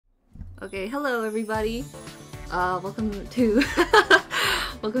Okay, hello everybody. Welcome to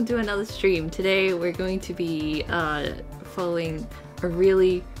welcome to another stream. Today we're going to be following a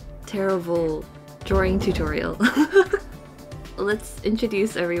really terrible drawing tutorial. Let's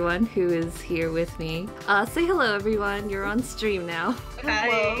introduce everyone who is here with me. Say hello everyone, you're on stream now.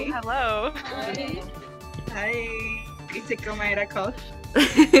 Hi. Hello. Hi. Hi. It's coach.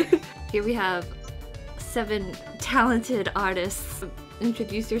 Here we have 7 talented artists.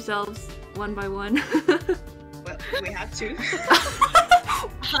 Introduce yourselves one by one. Well, we have to.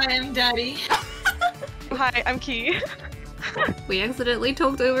 Hi, I'm Daddy. Hi, I'm Key. We accidentally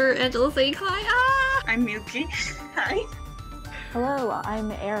talked over Angela saying hi. Ah! I'm Milky. Hi. Hello, I'm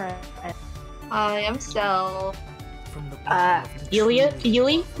Erin. Hi, I'm Sel.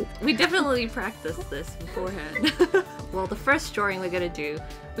 Yuli? We definitely practiced this beforehand. Well, the first drawing we're gonna do,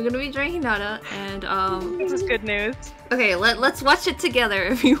 we're gonna be drawing Hinata, and This is good news. okay, let's watch it together,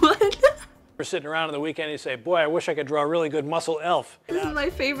 everyone. We're sitting around on the weekend and you say, boy, I wish I could draw a really good muscle elf. This is my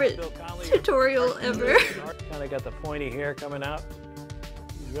favorite Bill Connolly, tutorial ever. Kind of got the pointy hair coming out.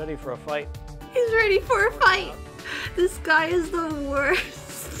 He's ready for a fight. He's ready for a fight. This guy is the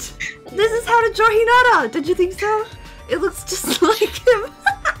worst. This is how to draw Hinata. Did you think so? It looks just like him.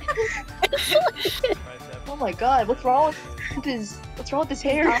 Oh my god, what's wrong with his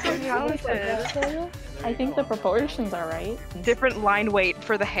hair? I think the proportions are right. Different line weight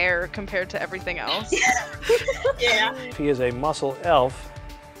for the hair compared to everything else. Yeah. He is a muscle elf.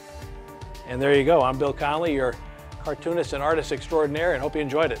 And there you go. I'm Bill Connolly, your cartoonist and artist extraordinaire, and hope you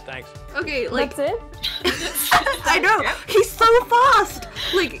enjoyed it. Thanks. Okay, like That's it? I know he's so fast.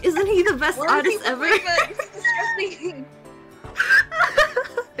 Like, isn't he the best artist ever?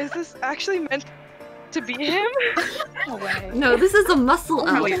 Is this actually meant to be him? No way. No, this is a muscle What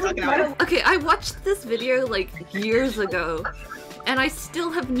are you elf. talking about? Okay, I watched this video like years ago, and I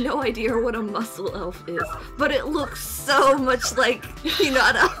still have no idea what a muscle elf is. But it looks so much like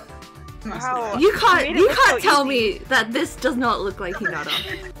Hinata. Wow. You made can't it you look can't so tell easy. me that this does not look like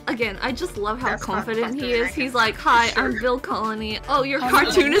Hinata. Again, I just love how That's not confident he possible. is. He's like, "Hi, I'm Bill Connolly. Oh, you're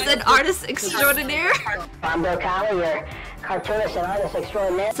cartoonist and artist extraordinaire." I'm Bill Connolly, your cartoonist and artist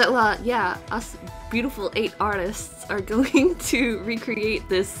extraordinaire. So, yeah, us beautiful 8 artists are going to recreate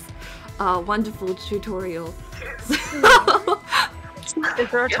this wonderful tutorial. So, Is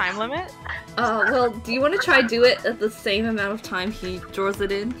there a time limit? well, do you want to try do it at the same amount of time he draws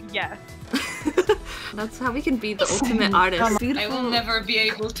it in? Yes. That's how we can be the ultimate artist. I Beautiful. will never be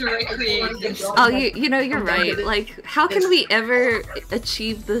able to recreate this. Oh, you know, you're right. Like, how can we ever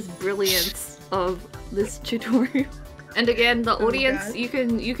achieve this brilliance of this tutorial? And again, the audience, God.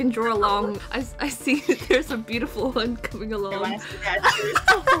 you can draw along. I see there's a beautiful one coming I along. want to see that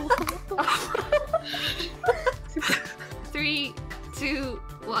too. 3, 2,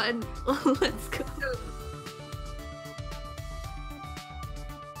 1, let's go.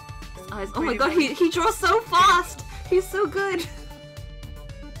 Eyes. Oh my god, he draws so fast! He's so good!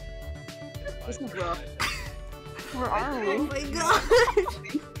 This is rough. Where are Oh we? my god!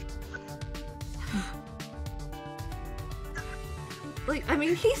 Like, I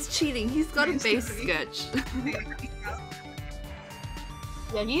mean, he's cheating. He's got a base sketch.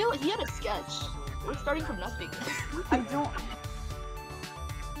 Yeah, he had a sketch. We're starting from nothing. I don't.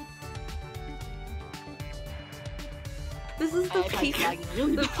 This is the peak.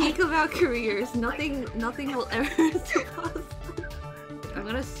 The peak of our careers. Nothing will ever surpass. I'm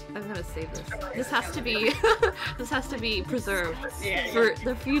gonna save this. This has to be this has to be preserved Yeah. for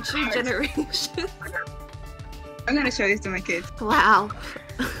the future generations. I'm gonna show this to my kids. Wow.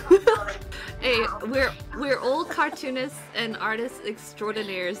 Hey, we're all cartoonists and artists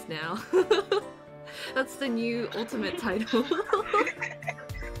extraordinaires now. That's the new ultimate title.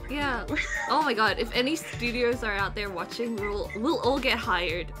 Yeah. Oh my god, if any studios are out there watching, we'll all get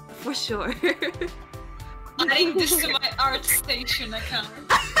hired for sure. Adding this to my art station account.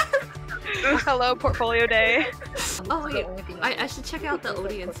 Hello, portfolio day. Oh wait, I should check out the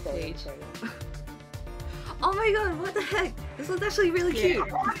audience page. Oh my god, what the heck? This one's actually really cute.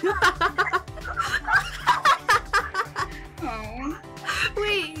 Oh.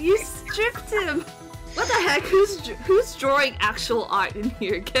 Wait, you stripped him! What the heck? Who's drawing actual art in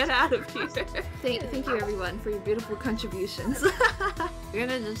here? Get out of here! Thank you everyone for your beautiful contributions. We're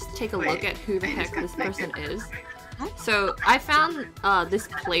gonna just take a look at who the heck this person is. So I found this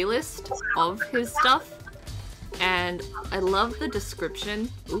playlist of his stuff, and I love the description,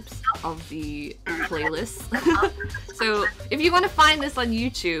 of the playlist. So if you want to find this on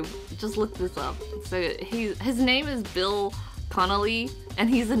YouTube, just look this up. So his name is Bill Connolly, and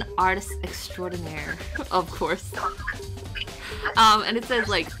he's an artist extraordinaire, of course. And it says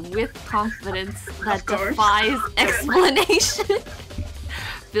like, with confidence that defies explanation.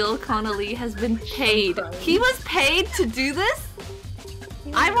 Bill Connolly has been paid. He was paid to do this?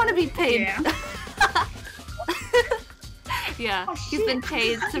 I want to be paid. Yeah, he's been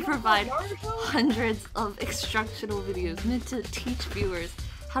paid to provide hundreds of instructional videos meant to teach viewers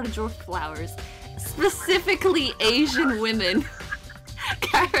how to draw flowers, specifically Asian women,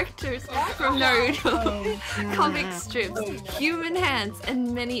 characters from Naruto, comic strips, human hands,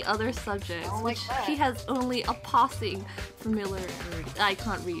 and many other subjects, which he has only a passing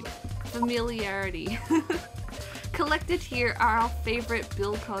familiarity. Collected here are our favorite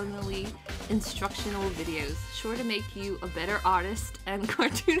Bill Connolly instructional videos, sure to make you a better artist and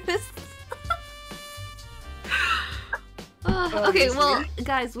cartoonist. Okay, well,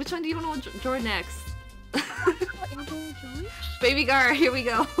 guys, which one do you want to draw next? Baby Gara, here we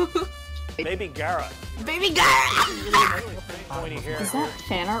go. Baby Gara. Baby Gara! Is that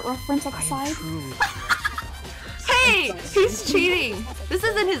fan art reference at the side? Hey! He's cheating! This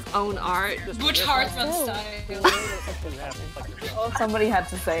isn't his own art. Butch Hartman style. Oh, somebody had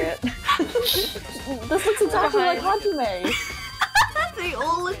to say it. This looks exactly like Hajime. They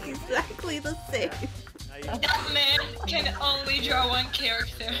all look exactly the same. That man can only draw one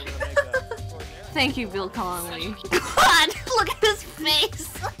character. Thank you, Bill Connolly. God, look at his face!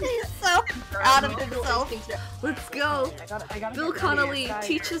 He's so proud of himself. Let's go. Bill Connolly,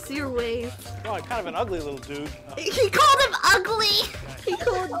 teach us your ways. Oh, kind of an ugly little dude. He called him ugly! He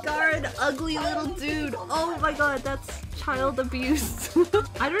called Gar an ugly little dude. Oh my god, that's child abuse.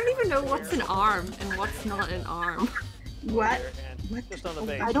 I don't even know what's an arm and what's not an arm. What? Just on the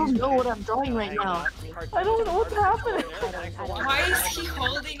base. I don't know what I'm drawing right now. I don't know what's happening. Why is he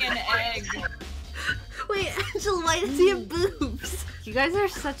holding an egg? Wait, Angela, why does he have boobs? You guys are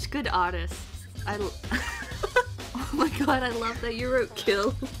such good artists. Oh my god, I love that you wrote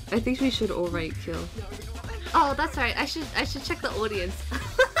kill. I think we should all write kill. Oh, that's right. I should check the audience.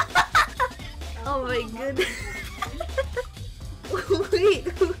 Oh my goodness. Wait,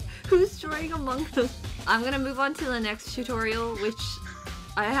 who's drawing Among Us? I'm gonna move on to the next tutorial, which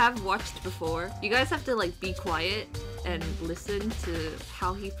I have watched before. You guys have to like be quiet and listen to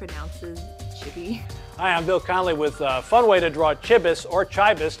how he pronounces chibi. Hi, I'm Bill Connolly with a fun way to draw chibis or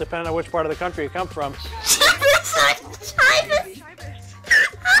chibis, depending on which part of the country you come from. Chibis or chibis?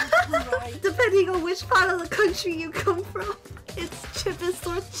 Depending on which part of the country you come from, it's chibis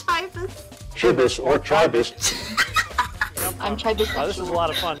or chibis. Chibis or chibis. I'm chibis. Oh, this is a lot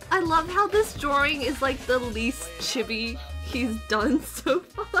of fun. I love how this drawing is like the least chibi he's done so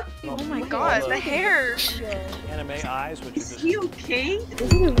far. Oh my god, the hair! Anime eyes, which Is he okay?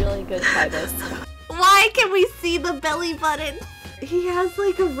 This is a really good chibis. Why can we see the belly button? He has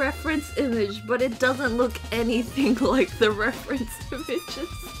like a reference image, but it doesn't look anything like the reference images.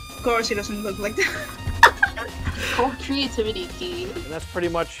 Of course he doesn't look like that. Called creativity key. And that's pretty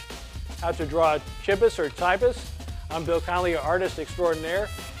much how to draw chibis or chibis. I'm Bill Connolly, your artist extraordinaire,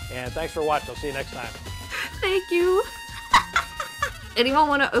 and thanks for watching. I'll see you next time. Thank you. Anyone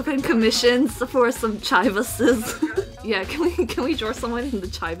want to open commissions for some chibises? Yeah, can we draw someone in the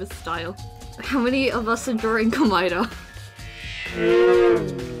chibis style? How many of us are drawing Komaida?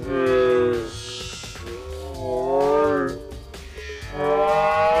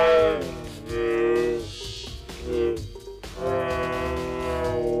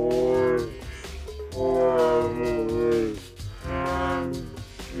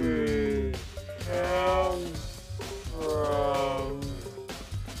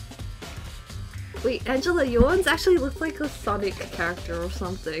 Wait, Angela, your ones actually look like a Sonic character or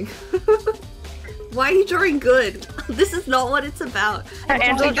something. Why are you drawing good? This is not what it's about.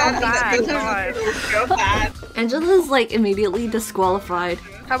 Angela, Bad. Angela's like immediately disqualified.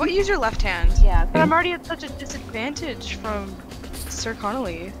 How about you use your left hand? Yeah. But I'm already at such a disadvantage from Sir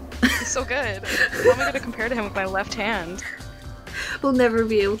Connolly. He's so good. How am I gonna compare to him with my left hand? We'll never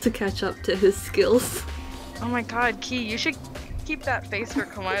be able to catch up to his skills. Oh my god, Key, you should keep that face for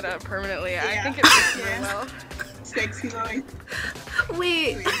Komaida permanently. I think it fits really well. Sexy boy.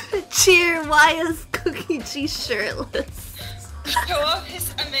 Wait, cheer, why is Cookie G shirtless? Show off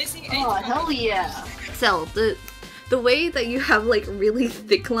his amazing Oh, hell yeah. Cell, the way that you have like really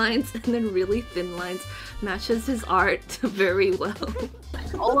thick lines and then really thin lines matches his art very well.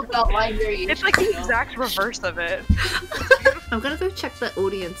 All about line variation. It's like the exact reverse of it. I'm gonna go check the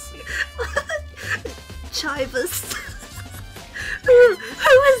audience. Chibus. Who is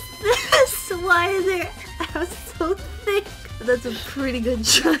this? Why is their ass so thick? That's a pretty good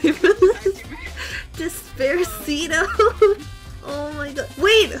Chibus. Despaircito. Oh my god.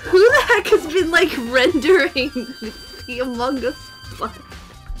 Wait, who the heck has been like rendering the Among Us spot.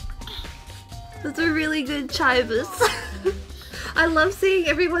 That's a really good Chibus. I love seeing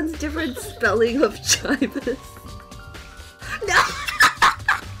everyone's different spelling of Chibus. No!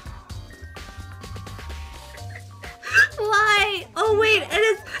 Why? Oh wait, and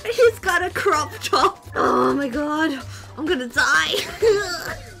he's got a crop top. Oh my god, I'm gonna die.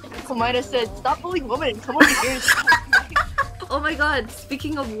 Kamida said, "Stop bullying women. Come over here." Oh my god,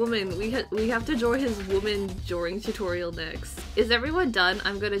 speaking of women, we have to draw his woman drawing tutorial next. Is everyone done?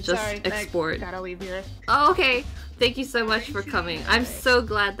 I'm gonna just export. Gotta leave here. Oh, okay. Thank you so much for coming. I'm so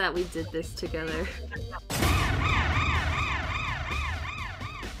glad that we did this together.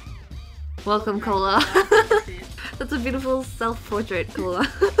 Welcome, Cola. That's a beautiful self-portrait, Cola.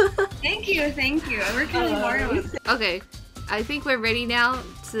 Thank you. I worked really hard on it. Okay, I think we're ready now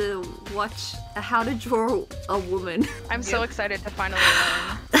to watch how to draw a woman. I'm so excited to finally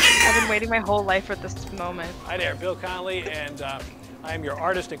learn. I've been waiting my whole life for this moment. Hi there, Bill Connolly, and I am your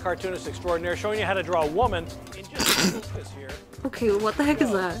artist and cartoonist extraordinaire, showing you how to draw a woman in just this here. Okay, what the heck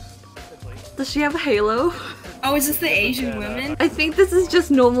is that? Does she have a halo? Oh, is this the Asian women? I think this is just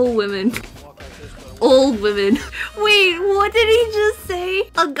normal women. Old women. Wait, what did he just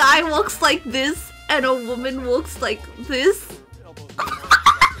say? A guy walks like this and a woman walks like this?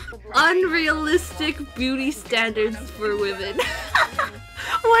 Unrealistic beauty standards for women.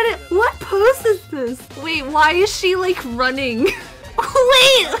 What pose is this? Wait, why is she like running?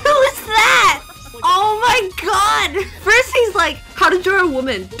 Wait, who is that? Oh my god! First he's like, how to draw a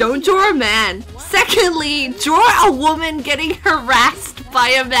woman, don't draw a man. Secondly, draw a woman getting harassed by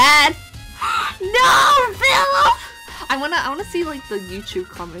a man. No, Philip! I wanna see like the YouTube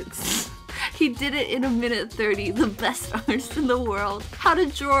comments. He did it in 1:30, the best artist in the world. How to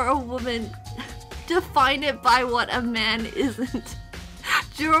draw a woman. Define it by what a man isn't.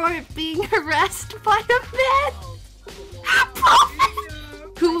 Draw it being harassed by a man.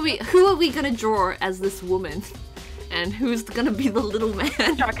 Who are we gonna draw as this woman? And who's gonna be the little man?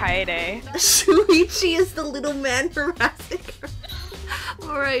 Kaede. Shuichi is the little man harassing her.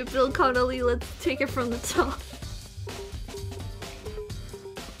 Alright, Bill Connolly, let's take it from the top.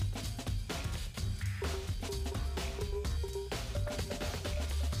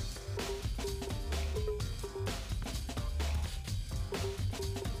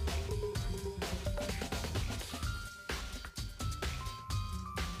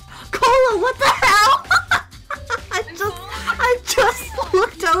 Cola, what the hell? I just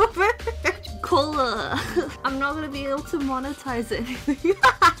looked over. Cola, I'm not gonna be able to monetize anything.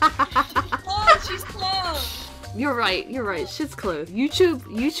 Oh, she's close. You're right. Shit's closed.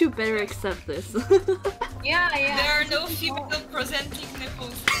 YouTube better accept this. Yeah. There are no female presenting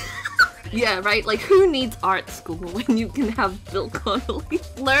nipples. Yeah, right? Like, who needs art school when you can have Bill Connolly?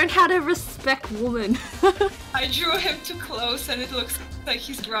 Learn how to respect women. I drew him too close and it looks like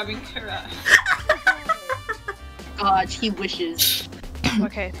he's grabbing her ass. God, he wishes.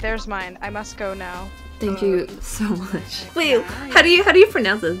 Okay, there's mine. I must go now. Thank you so much. Wait, how do you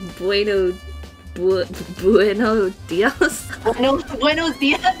pronounce this? Buenos dias? Buenos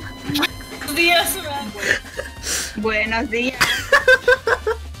dias. Diaz around. Buenos dias.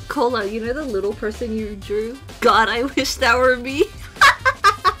 Cola, you know the little person you drew? God, I wish that were me.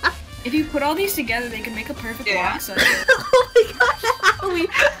 If you put all these together, they can make a perfect box. Oh my god, Howie.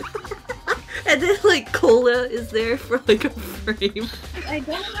 And then like Cola is there for like a frame. I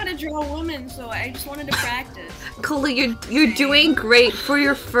don't know how to draw a woman, so I just wanted to practice. Cola, you're doing great for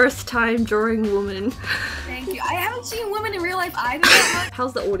your first time drawing woman. Thank you. I haven't seen women in real life either.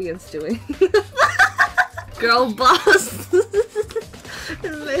 How's the audience doing? Girl boss.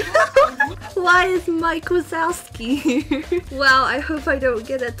 Why is Mike Wazowski here? Wow, I hope I don't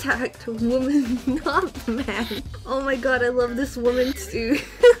get attacked. Woman, not man. Oh my god, I love this woman too.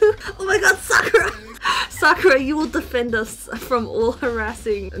 Oh my god, Sakura! Sakura, you will defend us from all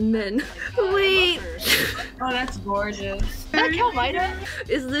harassing men. Wait. Oh, that's gorgeous. Is that Kamida?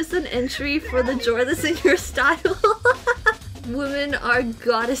 Is this an entry for the draw this in your style? Women are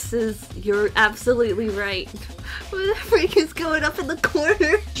goddesses. You're absolutely right. What the freak is going up in the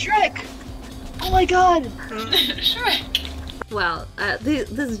corner? Shrek! Oh my god! Shrek. Wow,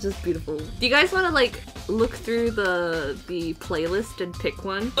 this is just beautiful. Do you guys want to like look through the playlist and pick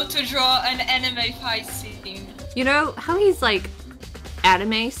one? How to draw an anime fight scene. You know how he's like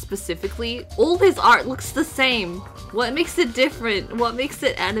anime specifically? All his art looks the same. What makes it different? What makes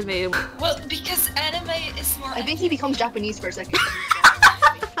it anime? Well, because anime is more. I think he becomes Japanese for a second.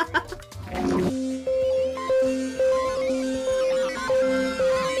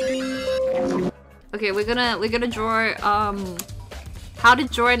 Okay, we're gonna draw how to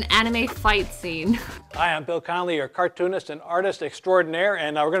draw an anime fight scene. Hi, I'm Bill Connolly, your cartoonist and artist extraordinaire,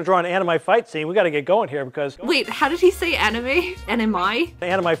 and we're going to draw an anime fight scene. We got to get going here because... Wait, how did he say anime? Anime?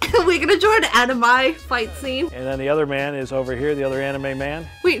 Anime... We're gonna draw an anime fight scene. And then the other man is over here, the other anime man.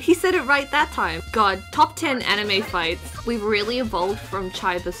 Wait, he said it right that time. God, top 10 anime fights. We've really evolved from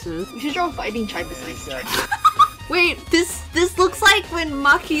Chibuses. We should draw fighting Chibuses. Wait, this looks like when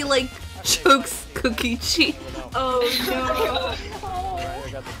Maki like chokes Kokichi. Oh no. I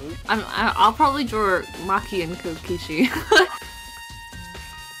got the boot. I'll probably draw Maki and Kokichi.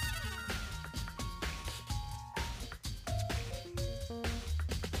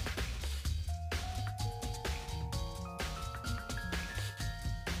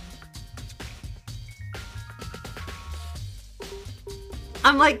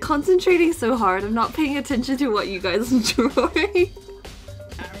 I'm like concentrating so hard, I'm not paying attention to what you guys are drawing.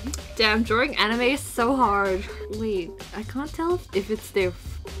 Damn, drawing anime is so hard. Wait, I can't tell if it's their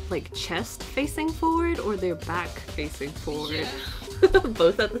like chest facing forward or their back facing forward. Yeah.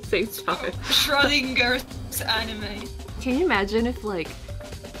 Both at the same time. Schrodinger's anime. Can you imagine if like,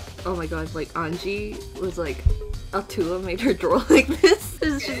 oh my god, like Anji was like, Atua made her draw like this?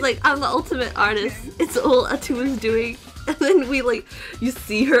 It's just like, I'm the ultimate artist. It's all Atua's doing. And then we like, you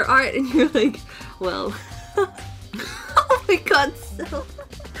see her art and you're like, well. Oh my god, so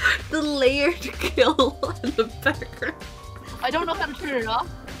the layered kill in the background. I don't know how to turn it off.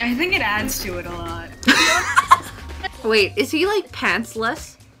 I think it adds to it a lot. Wait, is he like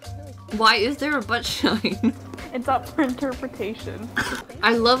pantsless? Why is there a butt shine? It's up for interpretation.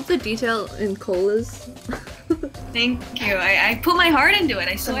 I love the detail in Cola's. Thank you. I put my heart into it,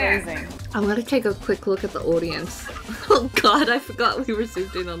 I swear. Amazing. I'm gonna take a quick look at the audience. Oh god, I forgot we were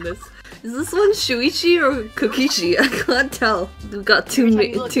zoomed in on this. Is this one Shuichi or Kokichi? I can't tell. We've got two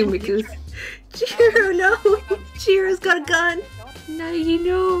Mikus. Chiro, no! Chiro's got a gun! Now you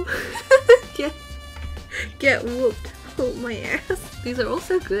know. Get whooped. Oh my ass. These are all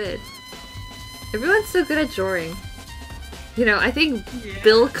so good. Everyone's so good at drawing. You know, I think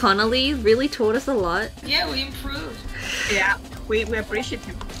Bill Connolly really taught us a lot. Yeah, we improved. Yeah, we appreciate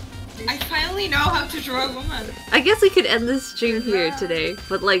him. I finally know how to draw a woman. I guess we could end this stream here today,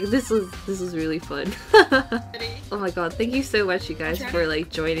 but like this was really fun. Oh my god, thank you so much you guys for like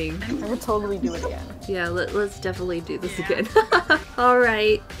joining. I would totally do it again. Yeah, let's definitely do this again.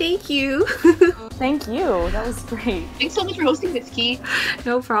 Alright, thank you. Thank you. That was great. Thanks so much for hosting this, Key.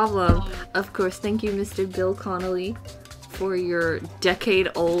 No problem. Of course, thank you Mr. Bill Connolly for your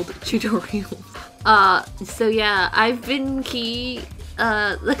decade-old tutorial. So yeah, I've been Key,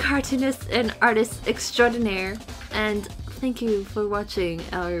 the cartoonist and artist extraordinaire, and thank you for watching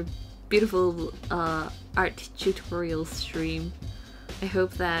our beautiful art tutorial stream. I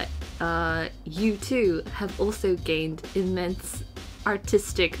hope that you too have also gained immense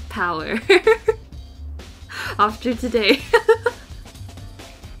artistic power after today.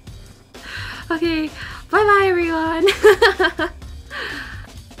 Okay, bye bye everyone!